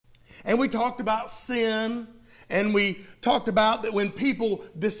And we talked about sin, and we talked about that when people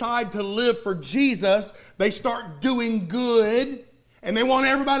decide to live for Jesus, they start doing good, and they want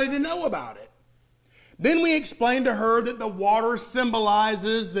everybody to know about it. Then we explained to her that the water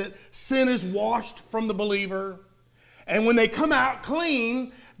symbolizes that sin is washed from the believer. And when they come out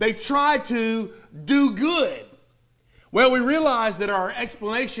clean, they try to do good. Well, we realized that our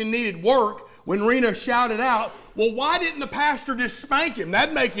explanation needed work when Rena shouted out, well, why didn't the pastor just spank him?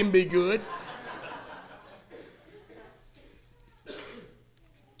 That'd make him be good.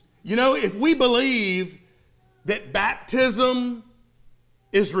 You know, if we believe that baptism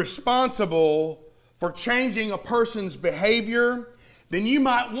is responsible for changing a person's behavior, then you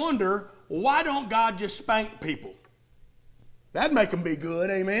might wonder, why don't God just spank people? That'd make them be good,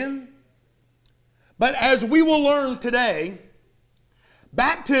 amen? But as we will learn today,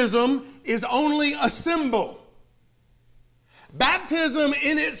 baptism is only a symbol. Baptism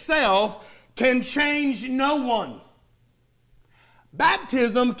in itself can change no one.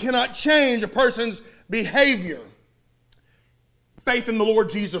 Baptism cannot change a person's behavior. Faith in the Lord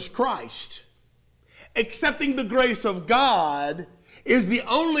Jesus Christ, accepting the grace of God, is the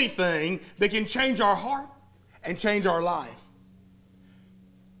only thing that can change our heart and change our life.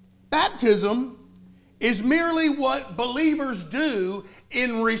 Baptism is merely what believers do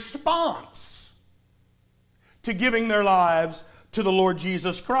in response to giving their lives to the Lord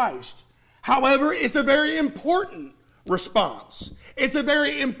Jesus Christ. However, it's a very important response. It's a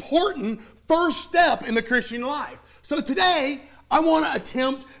very important first step in the Christian life. So today, I want to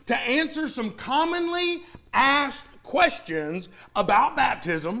attempt to answer some commonly asked questions about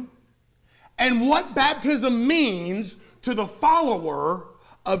baptism and what baptism means to the follower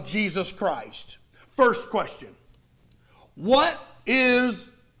of Jesus Christ. First question, what is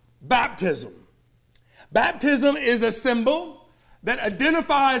baptism? Baptism is a symbol that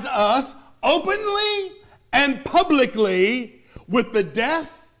identifies us openly and publicly with the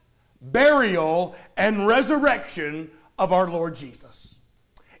death, burial, and resurrection of our Lord Jesus.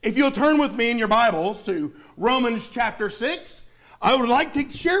 If you'll turn with me in your Bibles to Romans chapter 6, I would like to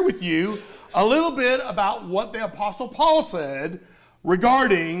share with you a little bit about what the Apostle Paul said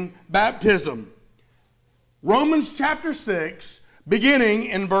regarding baptism. Romans chapter 6, beginning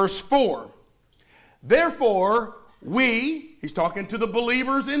in verse 4. Therefore, he's talking to the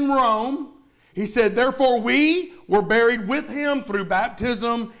believers in Rome, he said, therefore we were buried with him through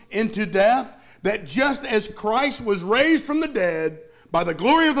baptism into death, that just as Christ was raised from the dead by the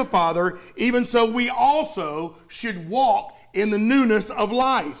glory of the Father, even so we also should walk in the newness of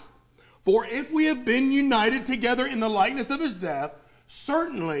life. For if we have been united together in the likeness of his death,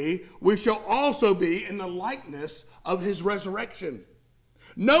 certainly we shall also be in the likeness of his resurrection.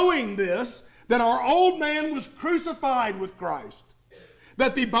 Knowing this, that our old man was crucified with Christ,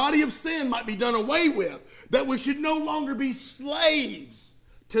 that the body of sin might be done away with, that we should no longer be slaves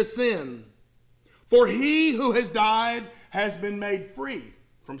to sin. For he who has died has been made free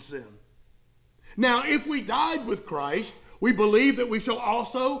from sin. Now, if we died with Christ, we believe that we shall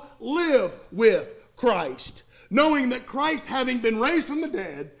also live with Christ, knowing that Christ, having been raised from the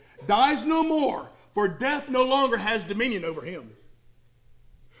dead, dies no more, for death no longer has dominion over him.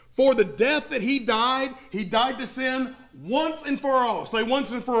 For the death that he died to sin once and for all. Say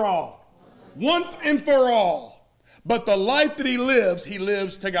once and for all. Once and for all. But the life that he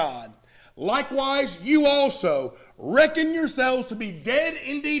lives to God. Likewise, you also reckon yourselves to be dead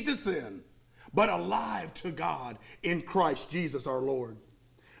indeed to sin, but alive to God in Christ Jesus our Lord.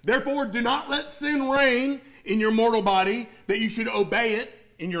 Therefore, do not let sin reign in your mortal body, that you should obey it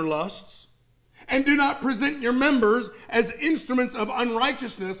in your lusts. And do not present your members as instruments of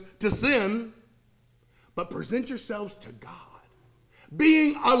unrighteousness to sin, but present yourselves to God,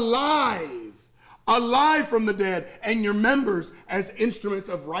 being alive from the dead, and your members as instruments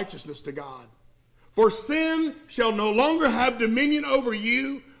of righteousness to God. For sin shall no longer have dominion over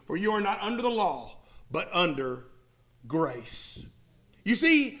you, for you are not under the law, but under grace. You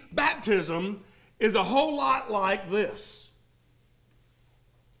see, baptism is a whole lot like this.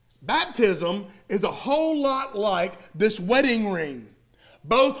 Baptism is a whole lot like this wedding ring.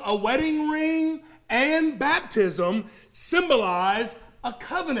 Both a wedding ring and baptism symbolize a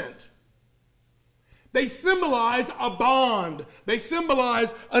covenant. They symbolize a bond. They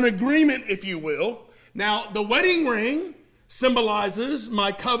symbolize an agreement, if you will. Now, the wedding ring symbolizes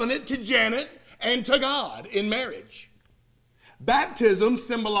my covenant to Janet and to God in marriage. Baptism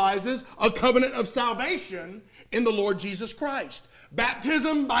symbolizes a covenant of salvation in the Lord Jesus Christ.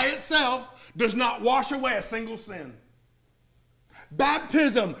 Baptism by itself does not wash away a single sin.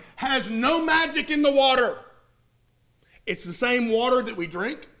 Baptism has no magic in the water. It's the same water that we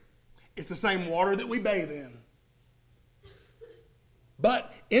drink. It's the same water that we bathe in.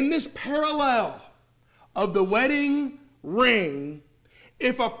 But in this parallel of the wedding ring,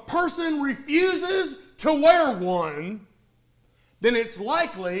 if a person refuses to wear one, then it's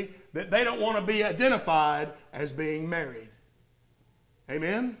likely that they don't want to be identified as being married.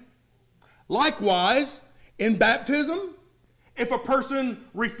 Amen? Likewise, in baptism, if a person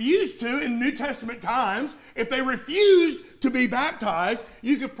refused to, in New Testament times, if they refused to be baptized,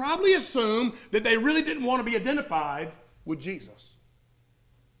 you could probably assume that they really didn't want to be identified with Jesus.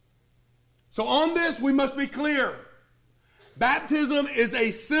 So on this, we must be clear. Baptism is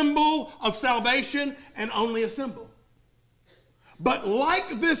a symbol of salvation and only a symbol. But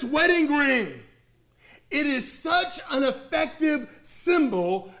like this wedding ring, it is such an effective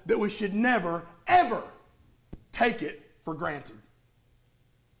symbol that we should never, ever take it for granted.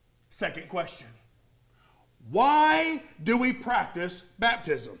 Second question. Why do we practice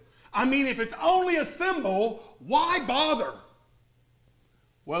baptism? I mean, if it's only a symbol, why bother?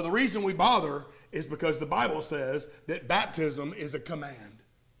 Well, the reason we bother is because the Bible says that baptism is a command.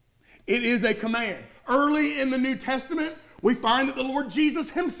 It is a command. Early in the New Testament, we find that the Lord Jesus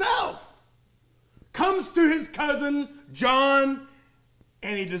himself comes to his cousin John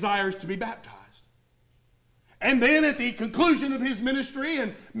and he desires to be baptized. And then at the conclusion of his ministry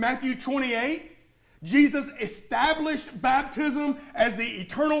in Matthew 28, Jesus established baptism as the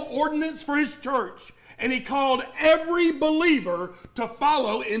eternal ordinance for his church. And he called every believer to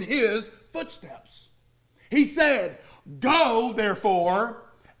follow in his footsteps. He said, "Go, therefore,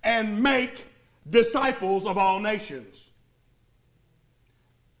 and make disciples of all nations."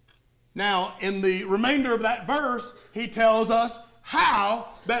 Now, in the remainder of that verse, he tells us how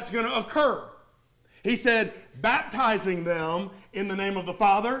that's going to occur. He said, baptizing them in the name of the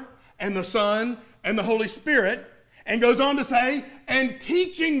Father and the Son and the Holy Spirit, and goes on to say, and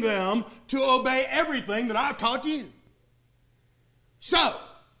teaching them to obey everything that I've taught you. So,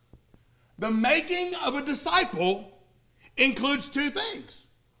 the making of a disciple includes two things.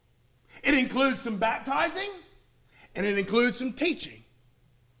 It includes some baptizing, and it includes some teaching.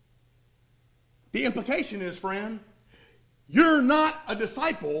 The implication is, friend, you're not a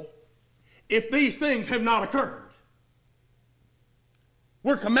disciple if these things have not occurred.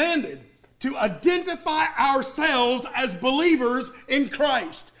 We're commanded to identify ourselves as believers in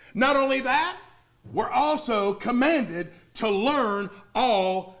Christ. Not only that, we're also commanded to learn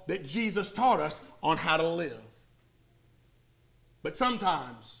all that Jesus taught us on how to live. But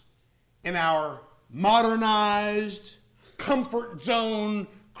sometimes in our modernized, comfort zone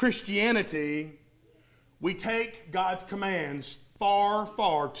Christianity, we take God's commands far,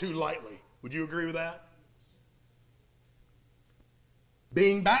 far too lightly. Would you agree with that?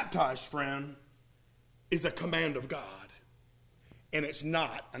 Being baptized, friend, is a command of God, and it's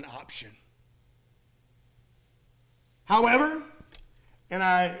not an option. However, and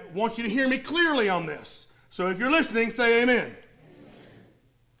I want you to hear me clearly on this, so if you're listening, say amen. Amen.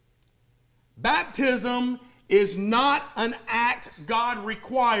 Baptism is not an act God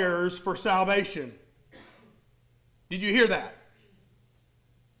requires for salvation. Did you hear that?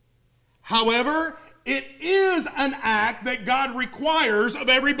 However, it is an act that God requires of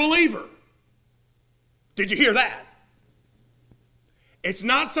every believer. Did you hear that? It's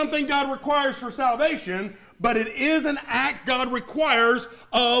not something God requires for salvation, but it is an act God requires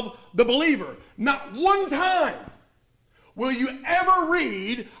of the believer. Not one time will you ever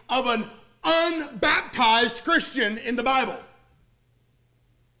read of an unbaptized Christian in the Bible.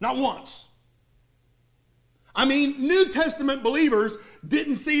 Not once. I mean, New Testament believers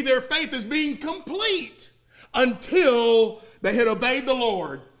didn't see their faith as being complete until they had obeyed the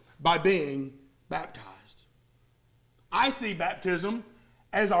Lord by being baptized. I see baptism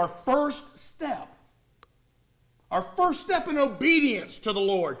as our first step. Our first step in obedience to the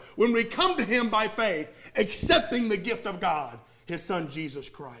Lord when we come to him by faith, accepting the gift of God, his Son Jesus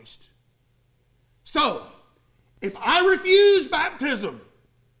Christ. So, if I refuse baptism,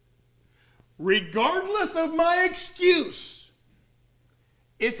 regardless of my excuse,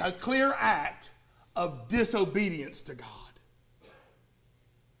 it's a clear act of disobedience to God.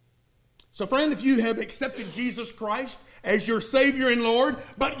 So friend, if you have accepted Jesus Christ as your Savior and Lord,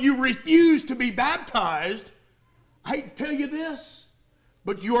 but you refuse to be baptized, I hate to tell you this,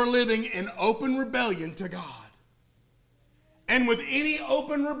 but you are living in open rebellion to God. And with any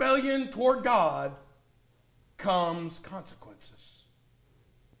open rebellion toward God comes consequences.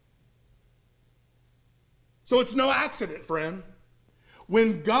 So it's no accident, friend.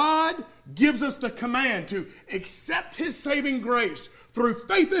 when God gives us the command to accept his saving grace through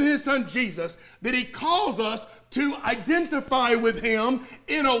faith in his son Jesus, that he calls us to identify with him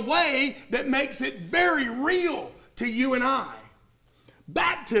in a way that makes it very real to you and I.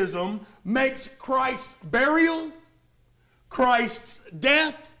 Baptism makes Christ's burial, Christ's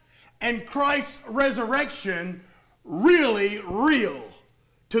death, and Christ's resurrection really real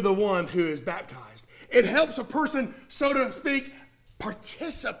to the one who is baptized. It helps a person, so to speak,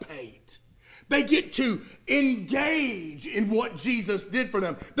 participate. They get to engage in what Jesus did for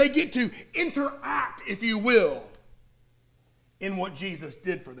them. They get to interact, if you will, in what Jesus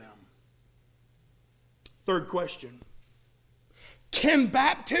did for them. Third question. Can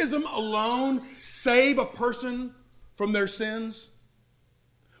baptism alone save a person from their sins?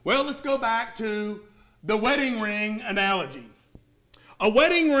 Well, let's go back to the wedding ring analogy. A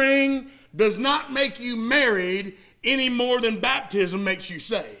wedding ring does not make you married any more than baptism makes you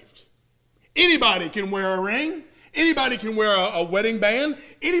saved. Anybody can wear a ring. Anybody can wear a wedding band.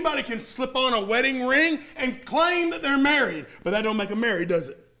 Anybody can slip on a wedding ring and claim that they're married. But that don't make them married, does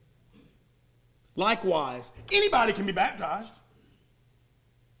it? Likewise, anybody can be baptized.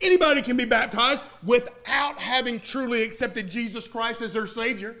 Anybody can be baptized without having truly accepted Jesus Christ as their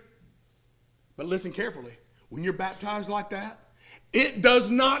Savior. But listen carefully. When you're baptized like that, it does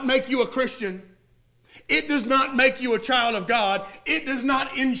not make you a Christian. It does not make you a child of God. It does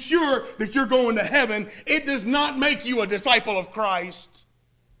not ensure that you're going to heaven. It does not make you a disciple of Christ.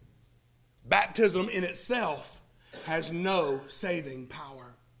 Baptism in itself has no saving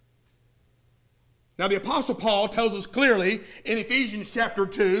power. Now, the Apostle Paul tells us clearly in Ephesians chapter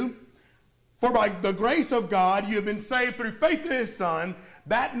 2, for by the grace of God you have been saved through faith in his Son,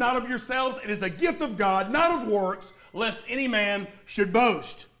 that not of yourselves, it is a gift of God, not of works, lest any man should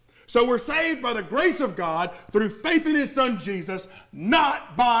boast. So we're saved by the grace of God through faith in his Son Jesus,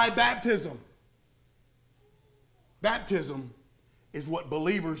 not by baptism. Baptism is what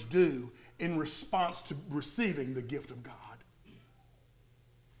believers do in response to receiving the gift of God.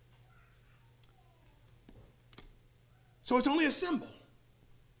 So it's only a symbol.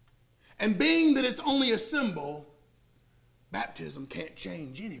 And being that it's only a symbol, baptism can't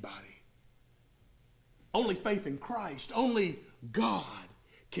change anybody. Only faith in Christ, only God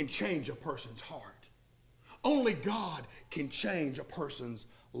can change a person's heart. Only God can change a person's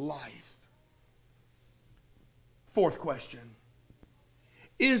life. Fourth question.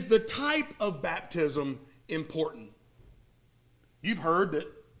 Is the type of baptism important? You've heard that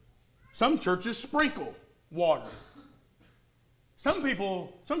some churches sprinkle water. Some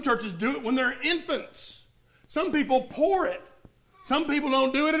churches do it when they're infants. Some people pour it. Some people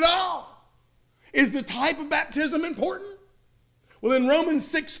don't do it at all. Is the type of baptism important? Well, in Romans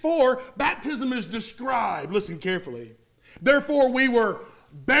 6:4, baptism is described. Listen carefully. Therefore, we were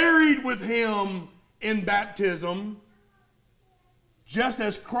buried with him in baptism, just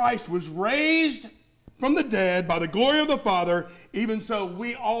as Christ was raised from the dead by the glory of the Father, even so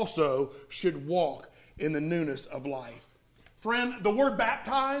we also should walk in the newness of life. Friend, the word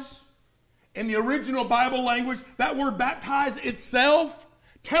baptize, in the original Bible language, that word baptize itself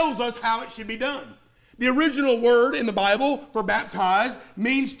tells us how it should be done. The original word in the Bible for baptize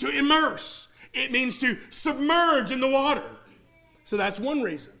means to immerse. It means to submerge in the water. So that's one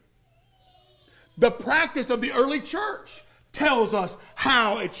reason. The practice of the early church tells us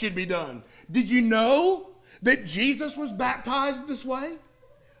how it should be done. Did you know that Jesus was baptized this way?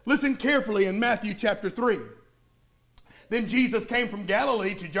 Listen carefully in Matthew chapter 3. Then Jesus came from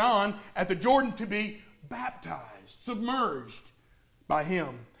Galilee to John at the Jordan to be baptized, submerged by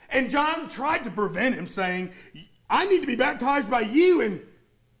him. And John tried to prevent him, saying, I need to be baptized by you, and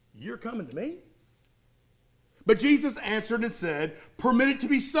you're coming to me? But Jesus answered and said, permit it to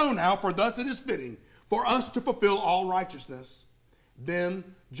be so now, for thus it is fitting for us to fulfill all righteousness. Then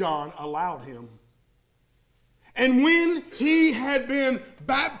John allowed him. And when he had been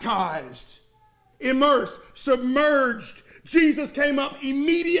baptized, immersed, submerged, Jesus came up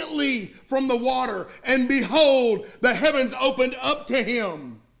immediately from the water, and behold, the heavens opened up to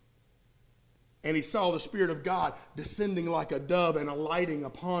him. And he saw the Spirit of God descending like a dove and alighting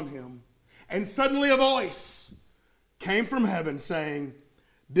upon him. And suddenly a voice came from heaven saying,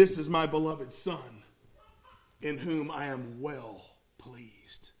 this is my beloved Son, in whom I am well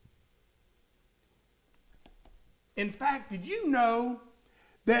pleased. In fact, did you know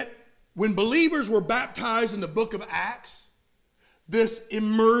that when believers were baptized in the book of Acts, this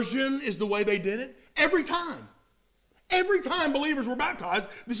immersion is the way they did it? Every time believers were baptized,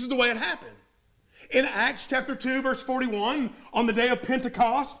 this is the way it happened. In Acts chapter 2, verse 41, on the day of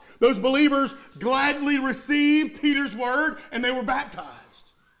Pentecost, those believers gladly received Peter's word and they were baptized.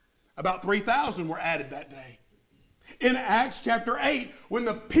 About 3,000 were added that day. In Acts chapter 8, when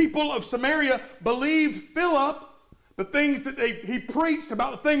the people of Samaria believed Philip, the things that he preached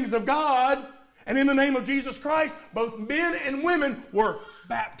about the things of God, and in the name of Jesus Christ, both men and women were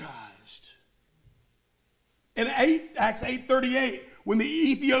baptized. In Acts 8:38, when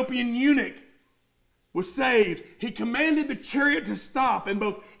the Ethiopian eunuch was saved, he commanded the chariot to stop, and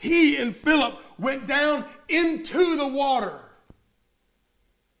both he and Philip went down into the water,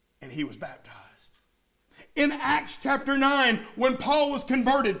 and he was baptized. In Acts chapter 9, when Paul was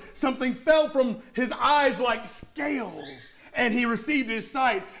converted, something fell from his eyes like scales, and he received his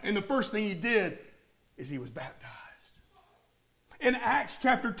sight, and the first thing he did is he was baptized. In Acts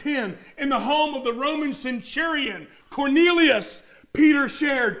chapter 10, in the home of the Roman centurion Cornelius, Peter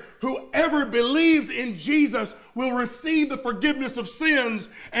shared, "Whoever believes in Jesus will receive the forgiveness of sins."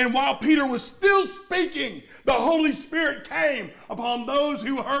 And while Peter was still speaking, the Holy Spirit came upon those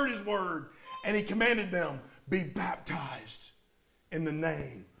who heard his word, and he commanded them, "Be baptized in the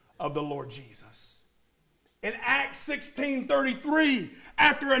name of the Lord Jesus." In Acts 16:33,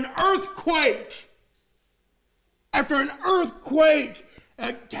 after an earthquake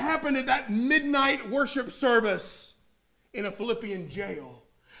happened at that midnight worship service in a Philippian jail,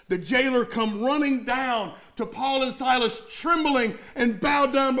 the jailer come running down to Paul and Silas, trembling, and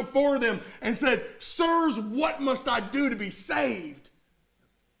bowed down before them and said, "Sirs, what must I do to be saved?"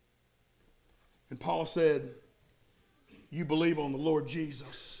 And Paul said, "You believe on the Lord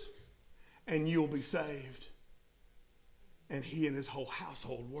Jesus, and you'll be saved." And he and his whole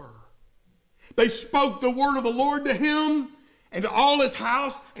household were. They spoke the word of the Lord to him and to all his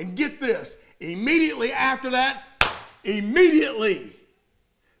house. And get this, immediately after that,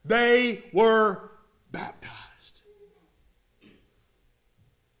 they were baptized.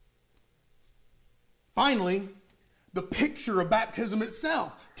 Finally, the picture of baptism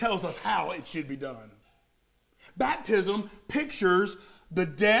itself tells us how it should be done. Baptism pictures the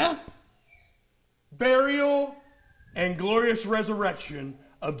death, burial, and glorious resurrection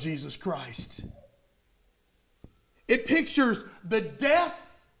of Jesus Christ. It pictures the death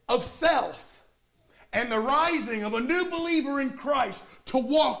of self and the rising of a new believer in Christ to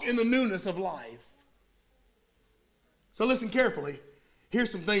walk in the newness of life. So listen carefully.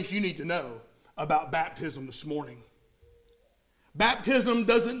 Here's some things you need to know about baptism this morning. Baptism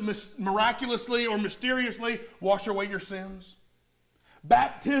doesn't miraculously or mysteriously wash away your sins.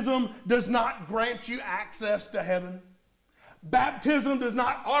 Baptism does not grant you access to heaven. Baptism does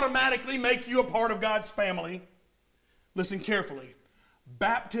not automatically make you a part of God's family. Listen carefully.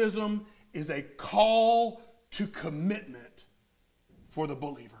 Baptism is a call to commitment for the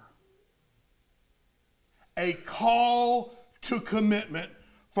believer. A call to commitment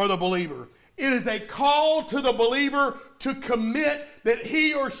for the believer. It is a call to the believer to commit that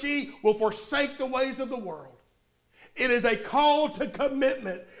he or she will forsake the ways of the world. It is a call to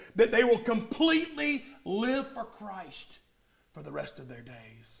commitment that they will completely live for Christ for the rest of their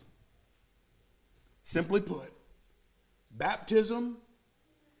days. Simply put, baptism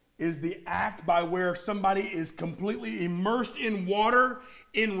is the act by where somebody is completely immersed in water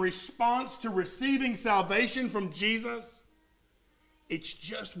in response to receiving salvation from Jesus. It's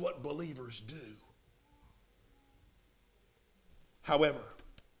just what believers do. However,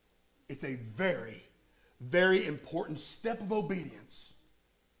 it's a very, very important step of obedience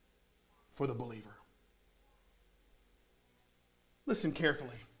for the believer. Listen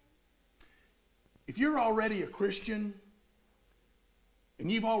carefully. If you're already a Christian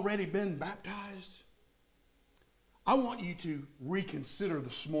and you've already been baptized, I want you to reconsider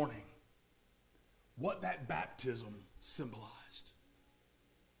this morning what that baptism symbolized.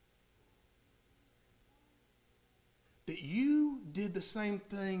 That you did the same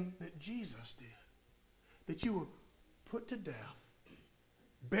thing that Jesus did. That you were put to death,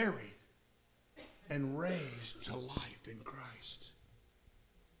 buried, and raised to life in Christ.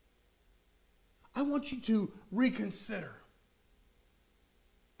 I want you to reconsider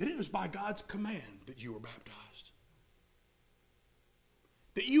that it was by God's command that you were baptized.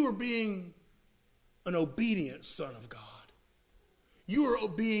 That you were being an obedient son of God. You are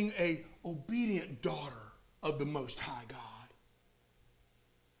being an obedient daughter of the Most High God.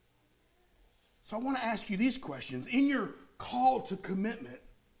 So I want to ask you these questions. In your call to commitment,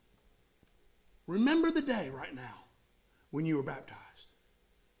 remember the day right now when you were baptized.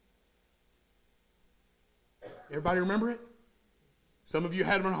 Everybody remember it? Some of you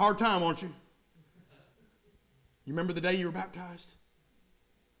had a hard time, aren't you? You remember the day you were baptized?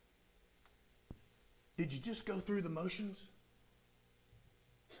 Did you just go through the motions?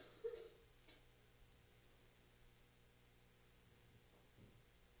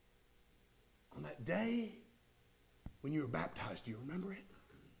 day when you were baptized, do you remember it?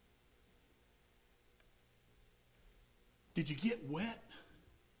 Did you get wet?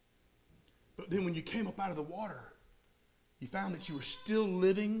 But then when you came up out of the water, you found that you were still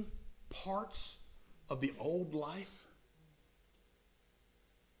living parts of the old life?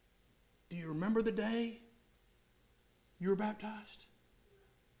 Do you remember the day you were baptized?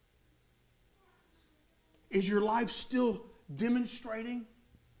 Is your life still demonstrating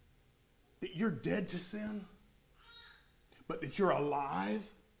that you're dead to sin, but that you're alive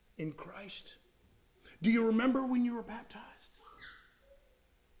in Christ? Do you remember when you were baptized?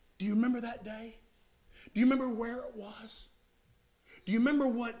 Do you remember that day? Do you remember where it was? Do you remember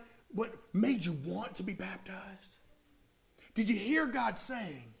what made you want to be baptized? Did you hear God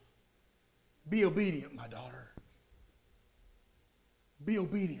saying, be obedient, my daughter. Be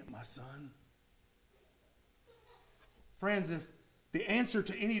obedient, my son. Friends, if the answer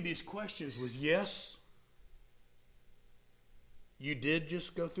to any of these questions was yes, you did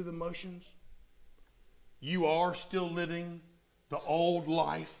just go through the motions, you are still living the old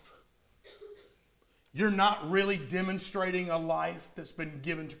life, you're not really demonstrating a life that's been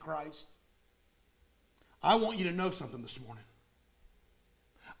given to Christ, I want you to know something this morning.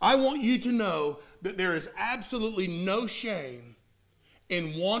 I want you to know that there is absolutely no shame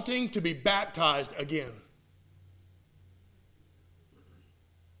in wanting to be baptized again.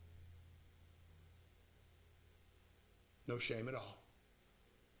 No shame at all.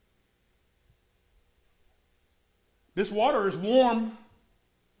 This water is warm.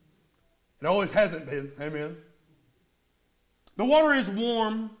 It always hasn't been. Amen. The water is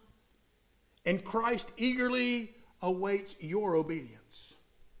warm, and Christ eagerly awaits your obedience.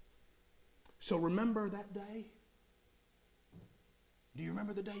 So remember that day? Do you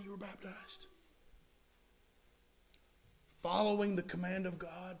remember the day you were baptized? Following the command of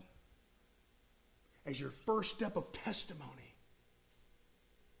God as your first step of testimony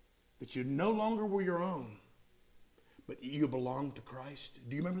that you no longer were your own, but you belonged to Christ.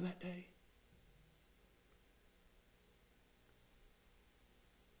 Do you remember that day?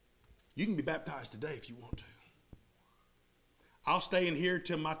 You can be baptized today if you want to. I'll stay in here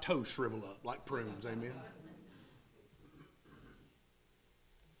till my toes shrivel up like prunes. Amen.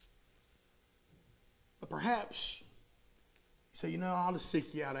 But perhaps you say, I'll just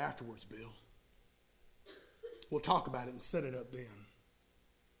seek you out afterwards, Bill. We'll talk about it and set it up then.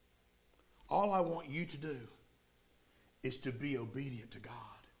 All I want you to do is to be obedient to God.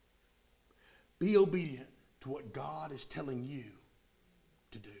 Be obedient to what God is telling you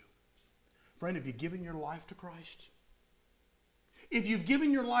to do. Friend, have you given your life to Christ? If you've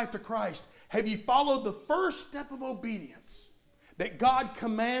given your life to Christ, have you followed the first step of obedience that God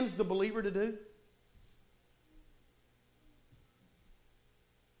commands the believer to do?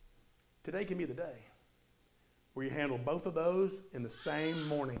 Today can be the day where you handle both of those in the same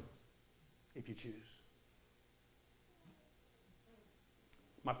morning, if you choose.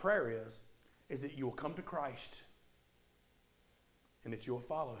 My prayer is that you will come to Christ and that you will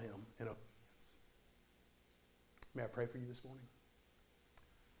follow him in obedience. May I pray for you this morning?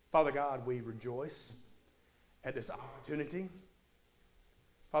 Father God, we rejoice at this opportunity.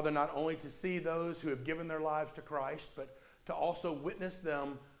 Father, not only to see those who have given their lives to Christ, but to also witness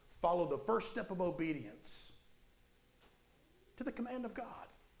them follow the first step of obedience to the command of God.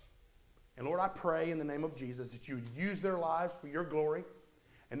 And Lord, I pray in the name of Jesus that you would use their lives for your glory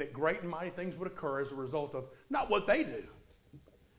and that great and mighty things would occur as a result of not what they do,